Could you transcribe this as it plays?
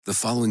The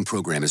following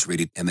program is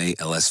rated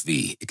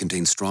MA-LSV. It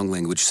contains strong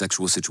language,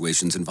 sexual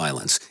situations, and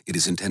violence. It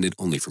is intended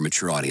only for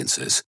mature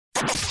audiences.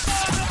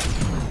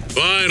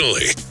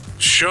 Finally,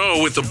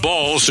 show with the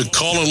balls to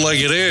call it like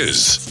it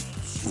is.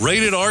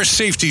 Rated R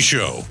Safety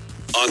Show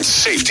on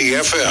Safety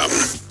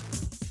FM.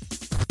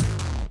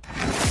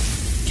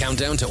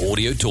 Countdown to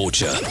audio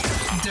torture.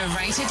 The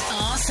Rated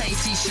R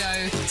Safety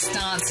Show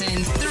starts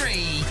in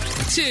 3,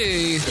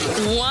 2,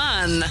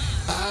 1.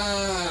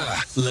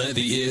 Let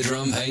the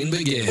eardrum pain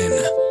begin.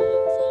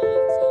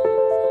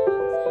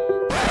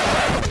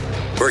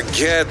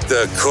 Forget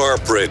the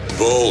corporate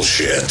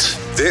bullshit.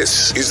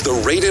 This is the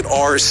Rated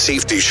R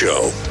Safety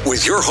Show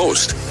with your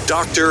host,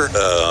 Dr.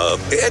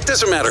 It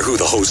doesn't matter who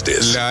the host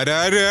is. La,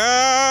 da,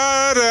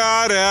 da,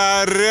 da,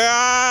 da,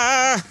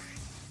 da.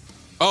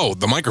 Oh,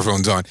 the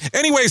microphone's on.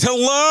 Anyways,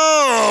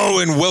 hello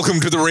and welcome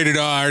to the Rated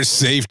R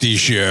Safety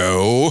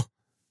Show.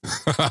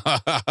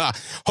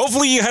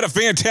 Hopefully you had a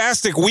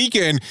fantastic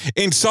weekend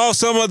and saw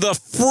some of the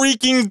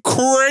freaking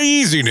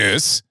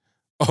craziness.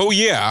 Oh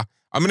yeah,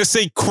 I'm going to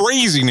say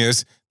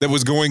craziness that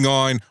was going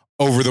on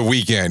over the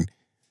weekend.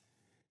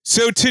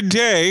 So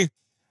today,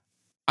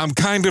 I'm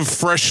kind of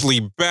freshly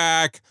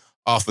back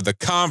off of the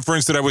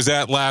conference that I was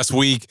at last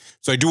week.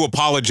 So I do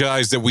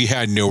apologize that we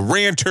had no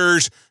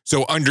ranters.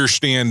 So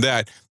understand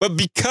that. But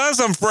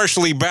because I'm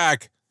freshly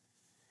back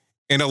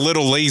and a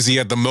little lazy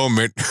at the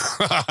moment,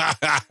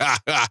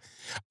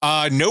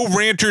 no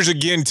ranters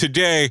again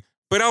today,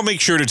 but I'll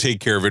make sure to take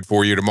care of it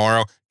for you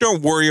tomorrow.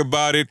 Don't worry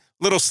about it.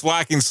 Little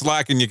slacking.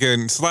 You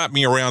can slap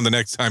me around the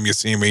next time you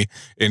see me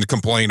and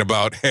complain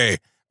about, hey,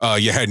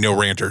 you had no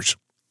ranters.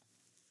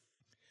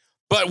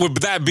 But with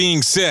that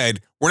being said,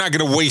 we're not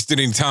going to waste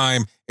any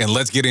time, and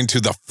let's get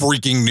into the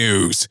freaking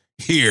news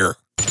here.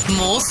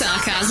 More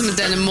sarcasm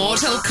than a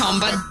Mortal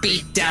Kombat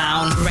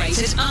beatdown.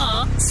 Rated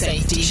R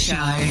Safety Show.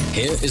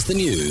 Here is the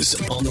news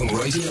on the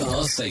Rated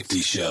R Safety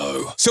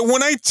Show. So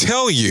when I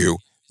tell you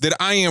that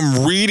I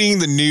am reading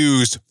the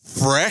news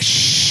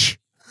fresh,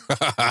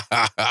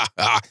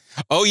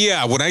 oh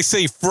yeah, when I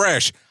say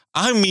fresh,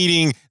 I'm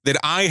meaning that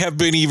I have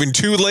been even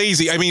too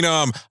lazy.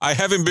 I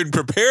haven't been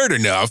prepared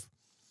enough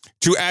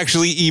to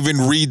actually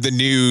even read the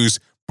news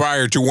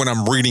prior to when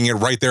I'm reading it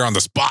right there on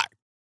the spot.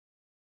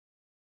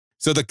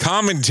 So the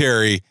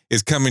commentary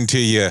is coming to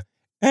you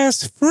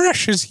as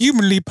fresh as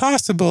humanly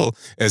possible,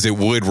 as it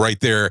would right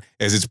there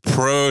as it's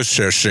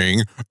processing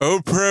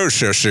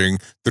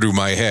through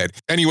my head.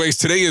 Anyways,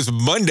 today is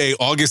Monday,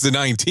 August the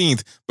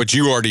 19th, but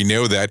you already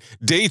know that.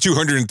 Day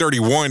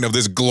 231 of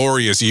this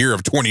glorious year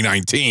of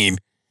 2019.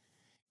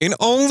 And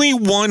only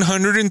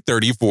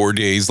 134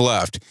 days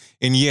left.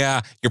 And yeah,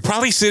 you're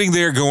probably sitting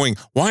there going,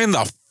 why in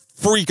the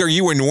freak are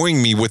you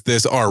annoying me with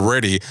this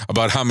already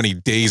about how many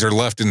days are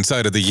left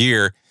inside of the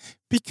year?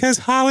 Because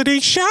holiday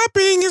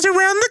shopping is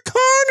around the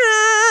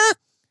corner.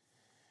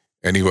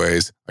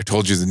 Anyways, I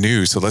told you the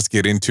news, so let's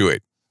get into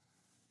it.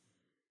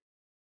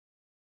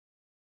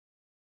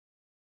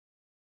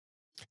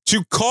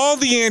 To call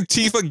the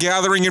Antifa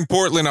gathering in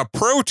Portland a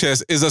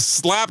protest is a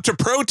slap to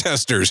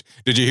protesters.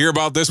 Did you hear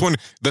about this one?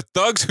 The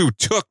thugs who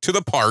took to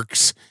the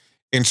parks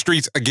and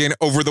streets again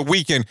over the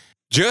weekend,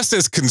 just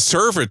as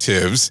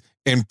conservatives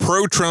and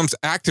pro-Trump's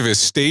activists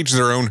staged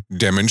their own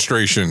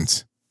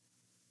demonstrations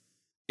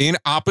in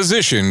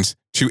opposition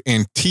to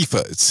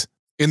Antifas.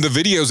 In the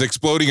videos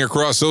exploding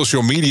across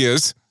social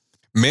medias,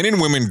 men and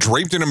women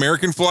draped in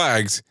American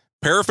flags,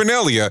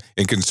 paraphernalia,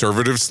 and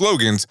conservative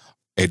slogans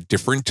at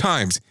different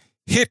times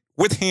hit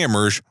with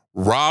hammers,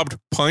 robbed,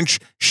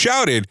 punched,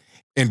 shouted,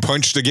 and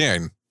punched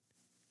again.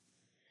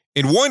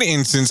 In one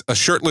instance, a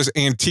shirtless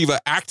Antifa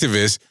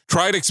activist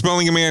tried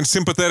expelling a man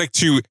sympathetic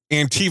to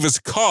Antifa's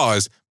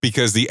cause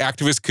because the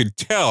activist could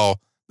tell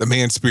the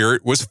man's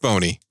spirit was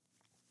phony.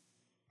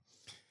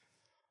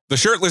 The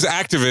shirtless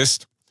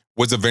activist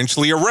was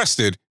eventually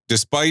arrested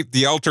despite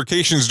the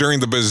altercations during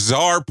the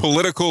bizarre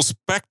political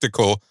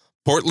spectacle.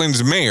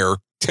 Portland's mayor,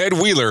 Ted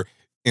Wheeler,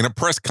 in a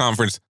press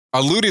conference,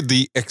 alluded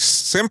the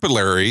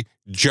exemplary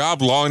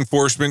job law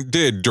enforcement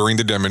did during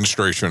the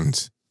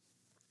demonstrations.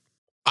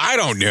 I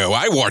don't know.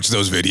 I watched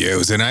those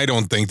videos, and I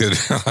don't think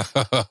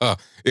that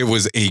it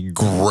was a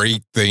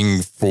great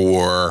thing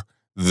for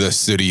the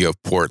city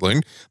of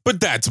Portland,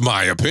 but that's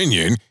my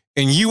opinion,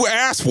 and you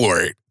asked for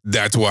it.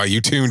 That's why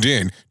you tuned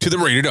in to the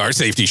Rated R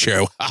Safety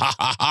Show.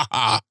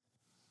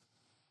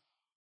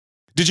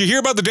 Did you hear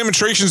about the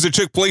demonstrations that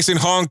took place in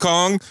Hong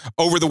Kong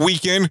over the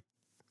weekend?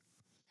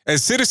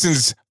 As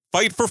citizens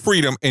fight for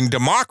freedom and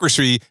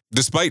democracy,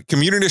 despite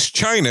communist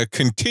China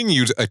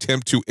continues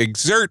attempt to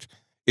exert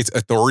its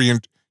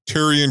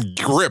authoritarian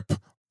grip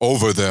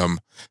over them.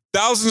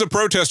 Thousands of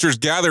protesters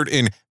gathered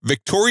in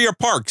Victoria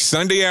Park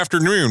Sunday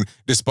afternoon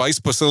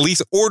despite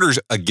police orders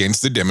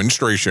against the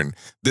demonstration.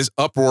 This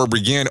uproar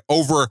began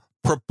over a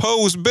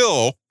proposed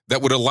bill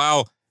that would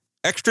allow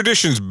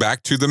extraditions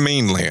back to the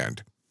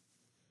mainland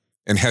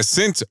and has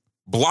since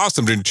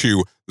blossomed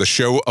into the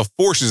show of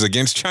forces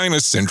against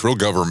China's central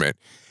government.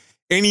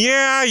 And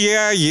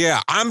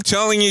yeah, I'm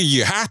telling you,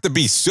 you have to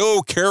be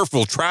so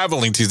careful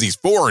traveling to these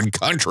foreign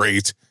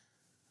countries.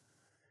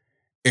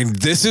 And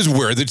this is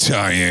where the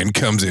tie-in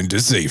comes into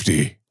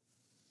safety.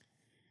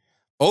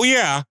 Oh,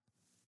 yeah.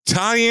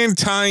 Tie-in,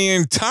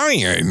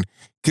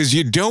 because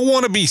you don't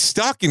want to be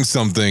stuck in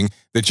something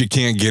that you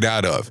can't get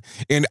out of.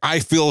 And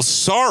I feel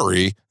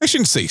sorry. I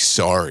shouldn't say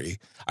sorry.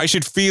 I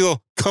should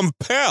feel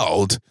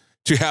compelled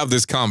to have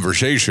this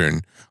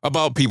conversation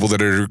about people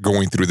that are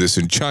going through this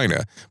in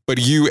China. But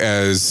you,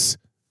 as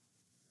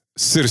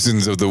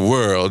citizens of the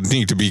world,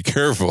 need to be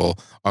careful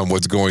on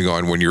what's going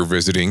on when you're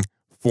visiting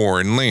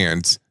foreign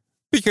lands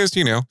because,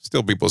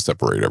 still people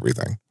separate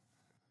everything.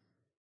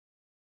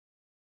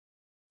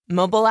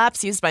 Mobile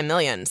apps used by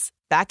millions.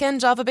 Back-end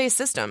Java-based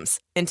systems.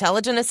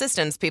 Intelligent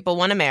assistants people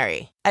want to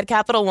marry. At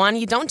Capital One,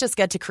 you don't just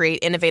get to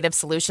create innovative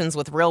solutions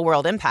with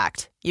real-world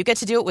impact. You get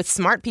to do it with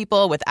smart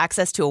people with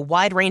access to a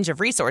wide range of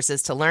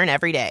resources to learn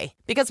every day.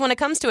 Because when it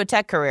comes to a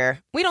tech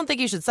career, we don't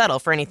think you should settle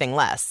for anything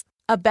less.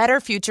 A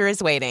better future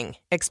is waiting.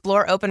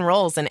 Explore open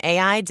roles in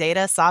AI,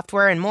 data,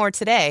 software, and more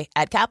today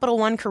at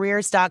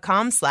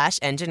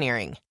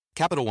CapitalOneCareers.com/engineering.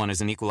 Capital One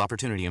is an equal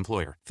opportunity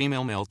employer.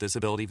 Female, male,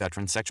 disability,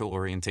 veteran, sexual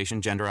orientation,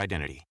 gender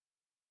identity.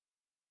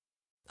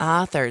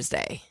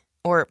 Thursday.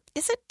 Or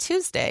is it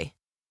Tuesday?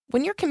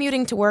 When you're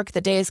commuting to work,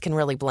 the days can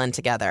really blend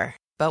together.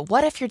 But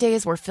what if your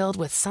days were filled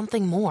with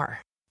something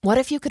more? What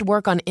if you could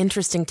work on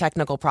interesting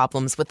technical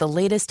problems with the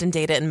latest in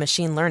data and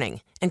machine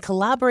learning and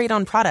collaborate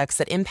on products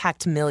that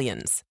impact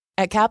millions?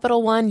 At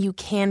Capital One, you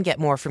can get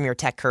more from your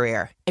tech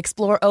career.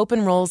 Explore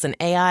open roles in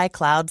AI,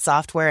 cloud,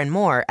 software, and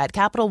more at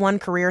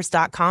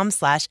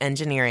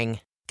CapitalOneCareers.com/engineering.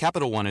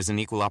 Capital One is an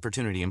equal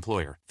opportunity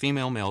employer.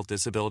 Female, male,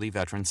 disability,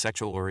 veteran,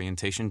 sexual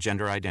orientation,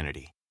 gender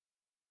identity.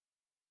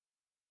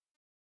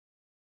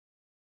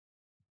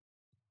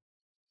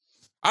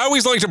 I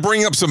always like to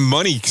bring up some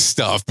money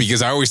stuff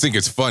because I always think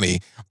it's funny.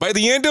 By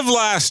the end of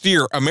last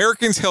year,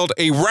 Americans held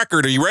a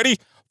record, are you ready?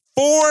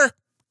 $4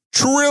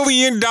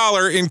 trillion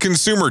in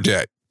consumer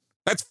debt.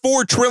 That's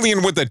 4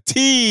 trillion with a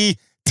T.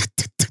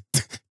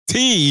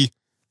 T.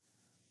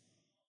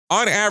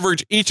 On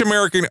average, each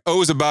American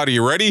owes about, are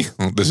you ready?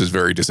 Oh, this is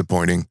very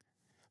disappointing.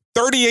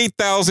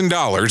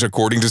 $38,000,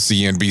 according to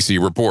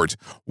CNBC reports.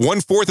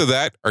 1/4 of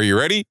that, are you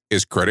ready,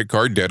 is credit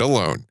card debt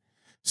alone.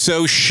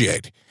 So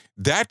shit.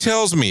 That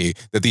tells me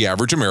that the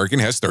average American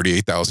has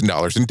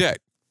 $38,000 in debt.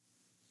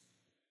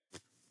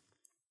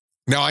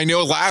 Now, I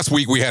know last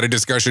week we had a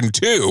discussion,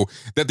 too,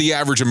 that the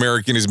average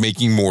American is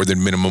making more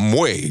than minimum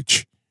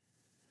wage.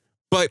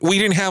 But we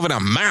didn't have an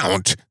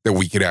amount that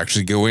we could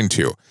actually go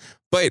into.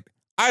 But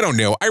I don't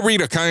know. I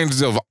read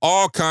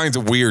all kinds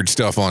of weird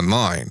stuff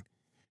online.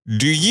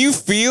 Do you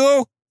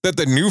feel that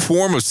the new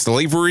form of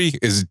slavery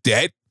is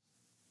debt?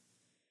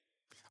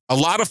 A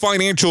lot of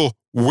financial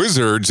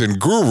wizards and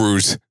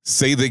gurus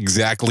say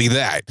exactly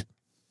that.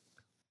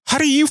 How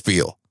do you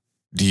feel?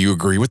 Do you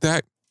agree with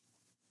that?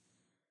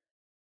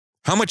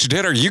 How much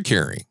debt are you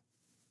carrying?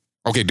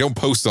 Okay, don't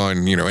post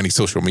on, any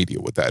social media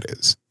what that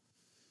is.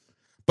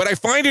 But I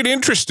find it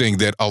interesting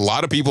that a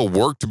lot of people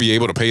work to be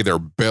able to pay their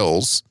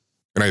bills.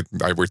 And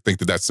I would think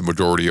that that's the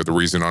majority of the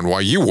reason on why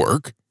you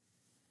work.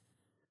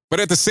 But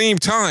at the same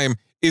time,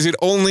 is it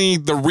only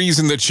the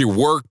reason that you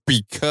work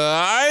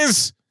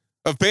because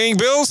of paying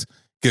bills?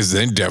 Because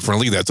then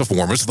definitely that's a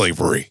form of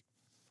slavery.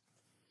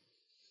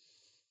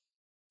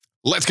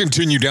 Let's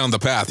continue down the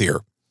path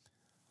here.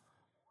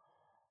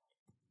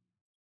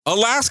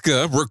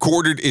 Alaska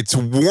recorded its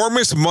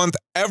warmest month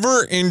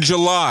ever in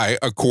July,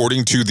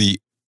 according to the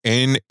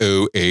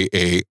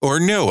NOAA or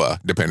NOAA,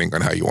 depending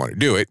on how you want to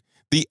do it.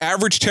 The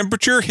average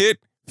temperature hit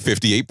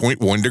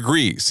 58.1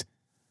 degrees.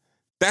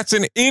 That's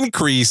an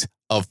increase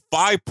of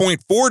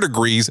 5.4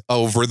 degrees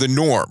over the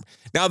norm.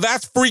 Now,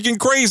 that's freaking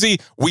crazy.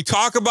 We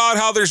talk about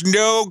how there's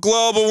no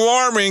global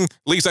warming.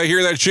 At least I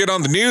hear that shit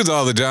on the news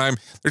all the time.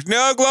 There's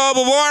no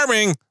global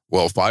warming.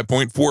 Well,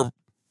 5.4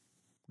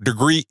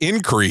 degree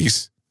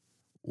increase,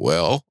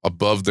 well,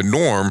 above the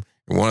norm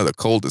in one of the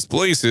coldest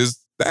places,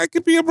 that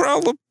could be a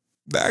problem.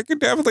 That could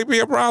definitely be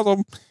a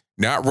problem.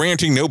 Not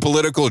ranting, no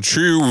political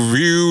true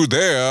view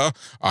there.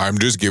 I'm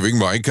just giving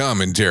my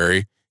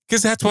commentary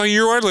because that's why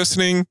you are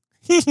listening.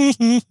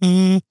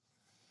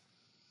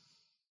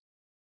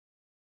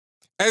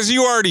 As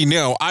you already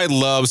know, I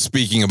love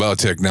speaking about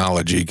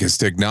technology because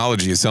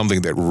technology is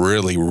something that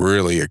really,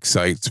 really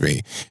excites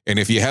me. And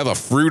if you have a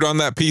fruit on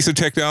that piece of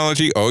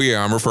technology, oh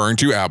yeah, I'm referring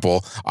to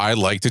Apple, I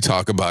like to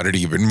talk about it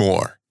even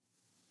more.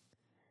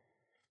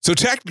 So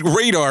Tech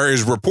Radar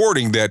is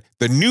reporting that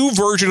the new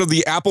version of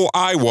the Apple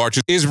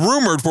iWatch is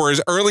rumored for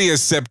as early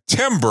as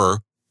September.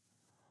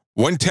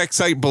 One tech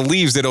site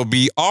believes that it'll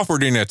be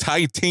offered in a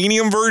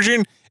titanium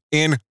version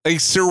and a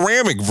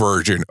ceramic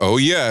version. Oh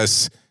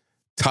yes,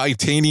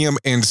 titanium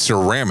and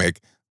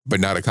ceramic, but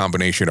not a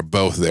combination of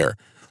both there.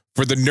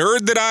 For the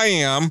nerd that I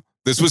am,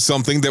 this was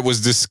something that was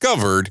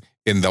discovered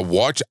in the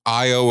Watch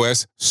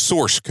iOS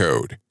source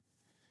code.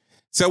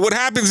 So what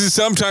happens is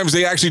sometimes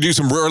they actually do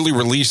some early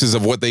releases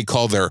of what they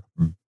call their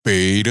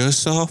beta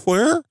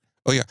software.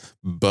 Oh yeah,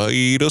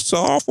 beta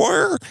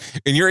software.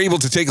 And you're able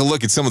to take a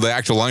look at some of the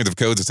actual lines of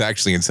code that's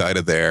actually inside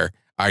of there.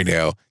 I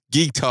know.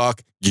 Geek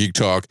talk.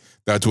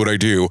 That's what I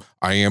do.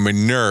 I am a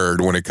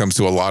nerd when it comes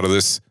to a lot of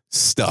this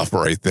stuff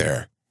right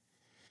there.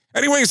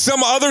 Anyway,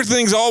 some other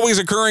things always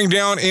occurring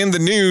down in the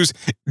news.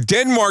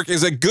 Denmark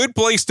is a good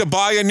place to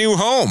buy a new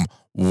home.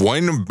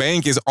 One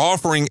bank is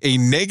offering a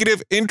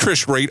negative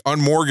interest rate on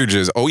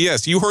mortgages. Oh,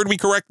 yes, you heard me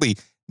correctly.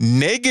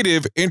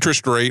 Negative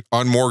interest rate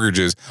on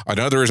mortgages.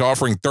 Another is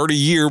offering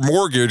 30-year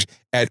mortgage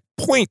at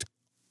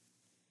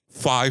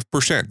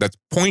 0.5%. That's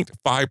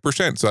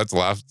 0.5%. So that's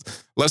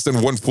less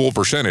than one full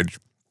percentage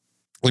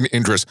in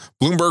interest.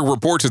 Bloomberg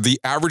reports that the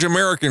average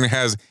American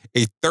has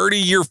a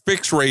 30-year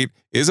fixed rate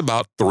is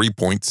about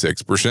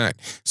 3.6%.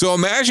 So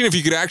imagine if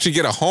you could actually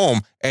get a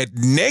home at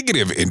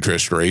negative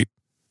interest rate,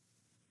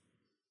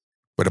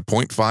 but a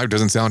 0.5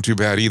 doesn't sound too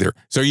bad either.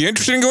 So are you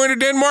interested in going to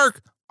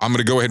Denmark? I'm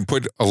going to go ahead and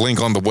put a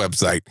link on the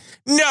website.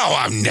 No,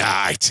 I'm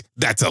not.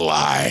 That's a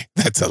lie.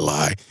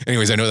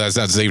 Anyways, I know that's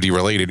not safety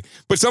related,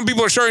 but some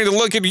people are starting to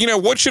look at,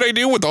 what should I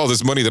do with all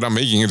this money that I'm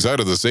making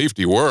inside of the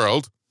safety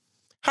world?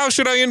 How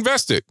should I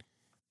invest it?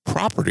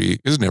 Property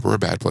is never a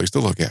bad place to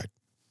look at.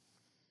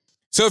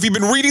 So if you've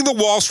been reading the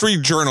Wall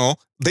Street Journal,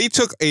 they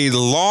took a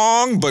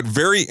long but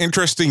very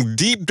interesting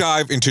deep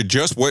dive into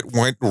just what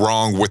went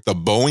wrong with the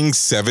Boeing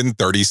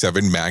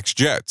 737 MAX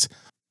jets.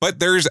 But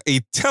there's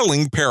a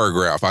telling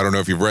paragraph. I don't know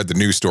if you've read the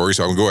news story,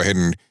 so I'll go ahead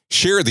and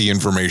share the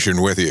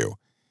information with you.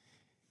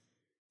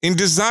 In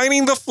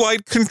designing the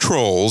flight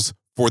controls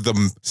for the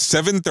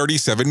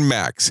 737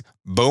 MAX,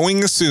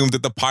 Boeing assumed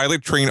that the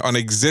pilot trained on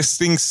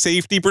existing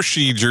safety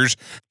procedures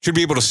should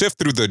be able to sift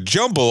through the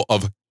jumble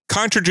of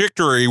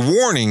contradictory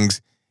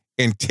warnings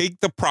and take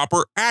the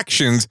proper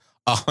actions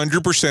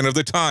 100% of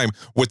the time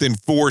within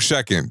 4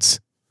 seconds.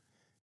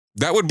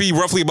 That would be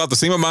roughly about the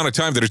same amount of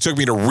time that it took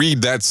me to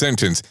read that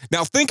sentence.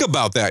 Now think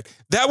about that.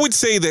 That would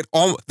say that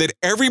that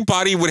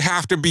everybody would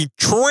have to be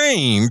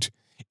trained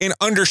and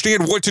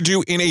understand what to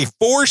do in a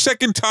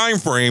 4-second time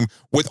frame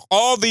with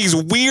all these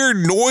weird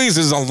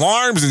noises,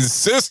 alarms, and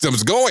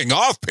systems going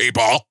off,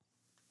 people.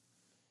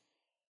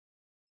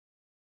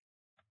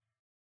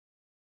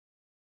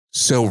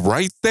 So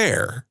right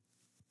there,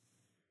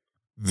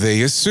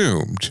 they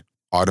assumed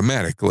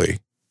automatically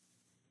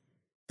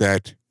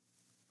that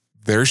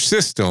their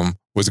system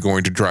was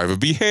going to drive a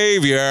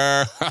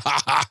behavior,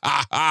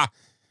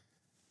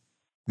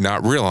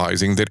 not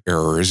realizing that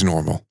error is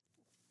normal.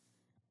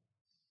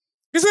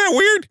 Isn't that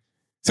weird?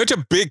 Such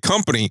a big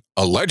company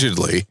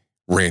allegedly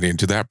ran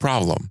into that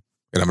problem.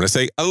 And I'm going to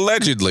say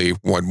allegedly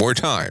one more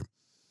time.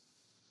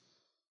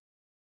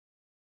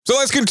 So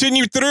let's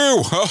continue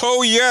through.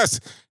 Oh,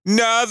 yes.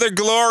 Another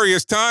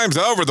glorious times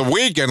over the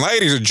weekend,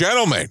 ladies and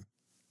gentlemen.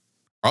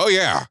 Oh,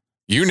 yeah.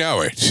 You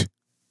know it.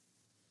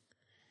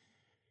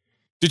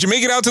 Did you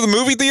make it out to the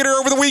movie theater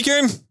over the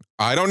weekend?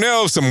 I don't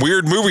know. Some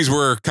weird movies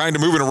were kind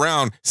of moving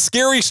around.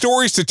 Scary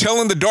Stories to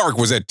Tell in the Dark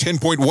was at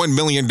 $10.1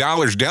 million,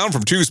 down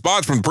from 2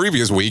 spots from the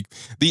previous week.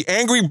 The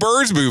Angry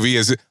Birds movie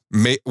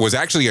was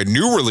actually a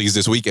new release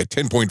this week at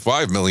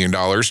 $10.5 million.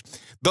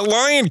 The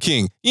Lion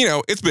King,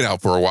 it's been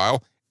out for a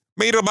while,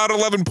 made about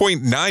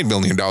 $11.9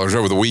 million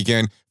over the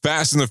weekend.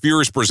 Fast and the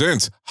Furious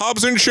presents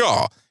Hobbs and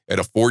Shaw at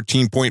a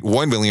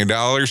 $14.1 million.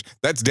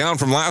 That's down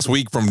from last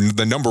week from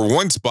the number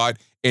 1 spot.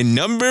 And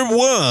number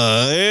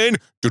 1,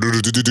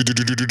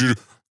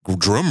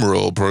 drum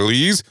roll,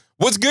 please,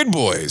 was Good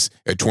Boys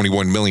at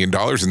 $21 million.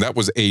 And that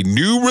was a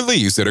new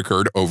release that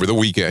occurred over the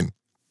weekend.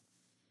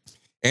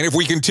 And if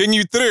we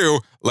continue through,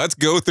 let's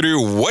go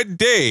through what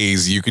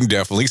days you can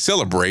definitely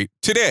celebrate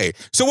today.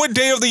 So what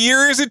day of the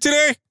year is it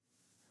today?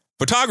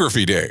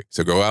 Photography Day.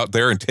 So go out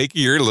there and take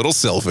your little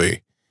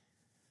selfie.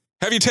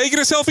 Have you taken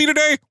a selfie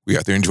today? We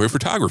have to enjoy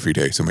Photography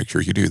Day, so make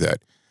sure you do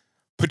that.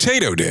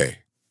 Potato Day.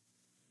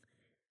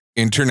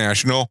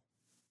 International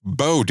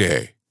Bow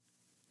Day.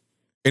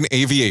 And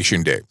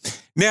Aviation Day.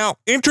 Now,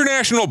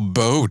 International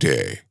Bow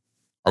Day.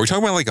 Are we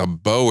talking about like a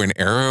bow and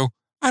arrow?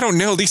 I don't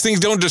know. These things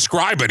don't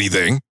describe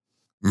anything.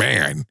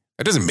 Man,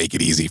 that doesn't make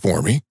it easy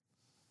for me.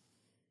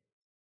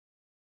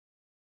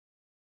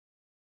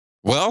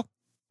 Well,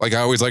 like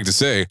I always like to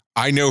say,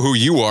 I know who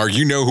you are.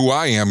 You know who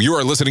I am. You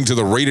are listening to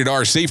the Rated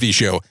R Safety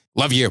Show.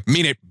 Love you.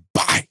 Mean it.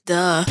 Bye.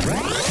 Duh.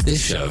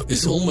 This show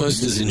is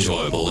almost as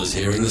enjoyable as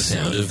hearing the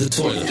sound of the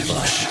toilet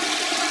flush.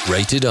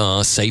 Rated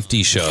R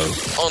Safety Show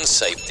on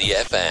Safety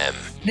FM.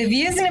 The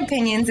views and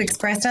opinions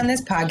expressed on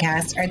this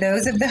podcast are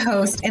those of the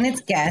host and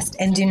its guest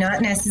and do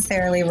not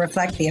necessarily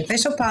reflect the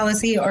official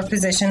policy or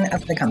position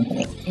of the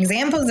company.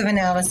 Examples of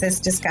analysis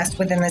discussed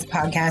within this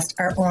podcast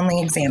are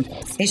only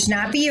examples. They should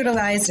not be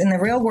utilized in the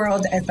real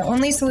world as the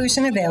only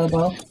solution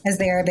available, as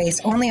they are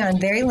based only on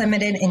very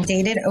limited and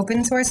dated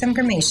open source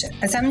information.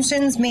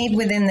 Assumptions made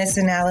within this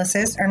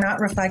analysis are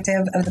not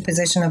reflective of the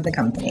position of the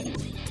company.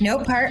 No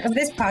part of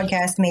this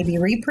podcast may be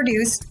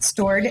reproduced,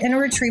 stored in a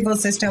retrieval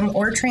system,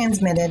 or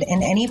transmitted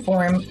in any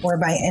form or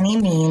by any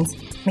means,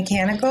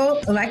 mechanical,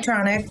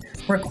 electronic,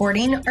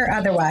 recording, or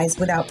otherwise,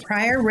 without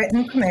prior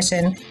written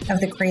permission of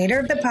the creator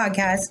of the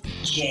podcast,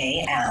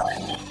 Jay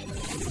Allen.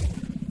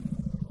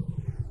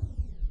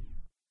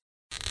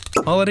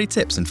 Holiday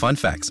tips and fun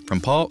facts from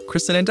Paul,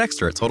 Kristen, and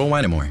Dexter at Total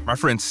Wine & More. My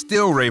friends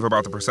still rave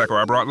about the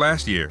Prosecco I brought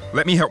last year.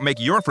 Let me help make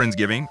your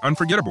Friendsgiving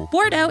unforgettable.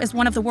 Bordeaux is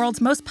one of the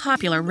world's most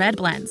popular red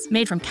blends,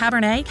 made from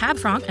Cabernet, Cab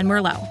Franc, and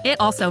Merlot. It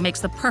also makes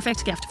the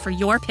perfect gift for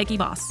your picky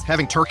boss.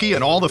 Having turkey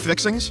and all the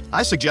fixings?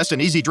 I suggest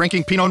an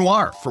easy-drinking Pinot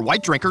Noir. For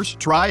white drinkers,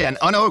 try an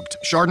unoaked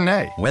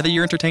Chardonnay. Whether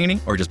you're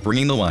entertaining or just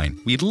bringing the wine,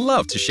 we'd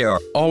love to share our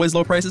always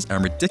low prices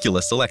and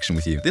ridiculous selection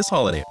with you this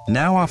holiday.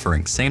 Now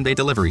offering same-day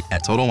delivery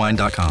at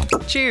TotalWine.com.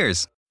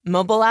 Cheers!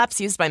 Mobile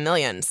apps used by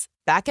millions.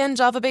 Back-end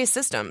Java-based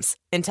systems.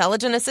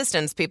 Intelligent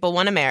assistants people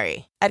want to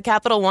marry. At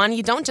Capital One,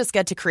 you don't just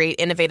get to create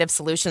innovative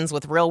solutions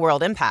with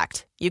real-world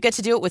impact. You get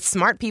to do it with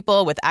smart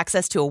people with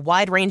access to a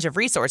wide range of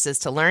resources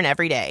to learn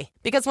every day.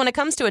 Because when it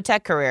comes to a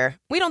tech career,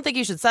 we don't think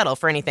you should settle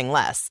for anything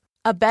less.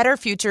 A better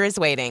future is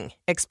waiting.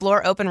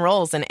 Explore open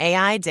roles in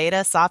AI,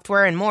 data,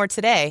 software, and more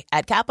today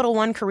at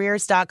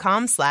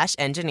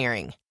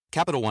CapitalOneCareers.com/engineering.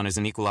 Capital One is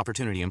an equal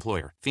opportunity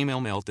employer. Female,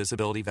 male,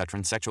 disability,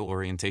 veteran, sexual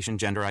orientation,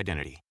 gender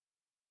identity.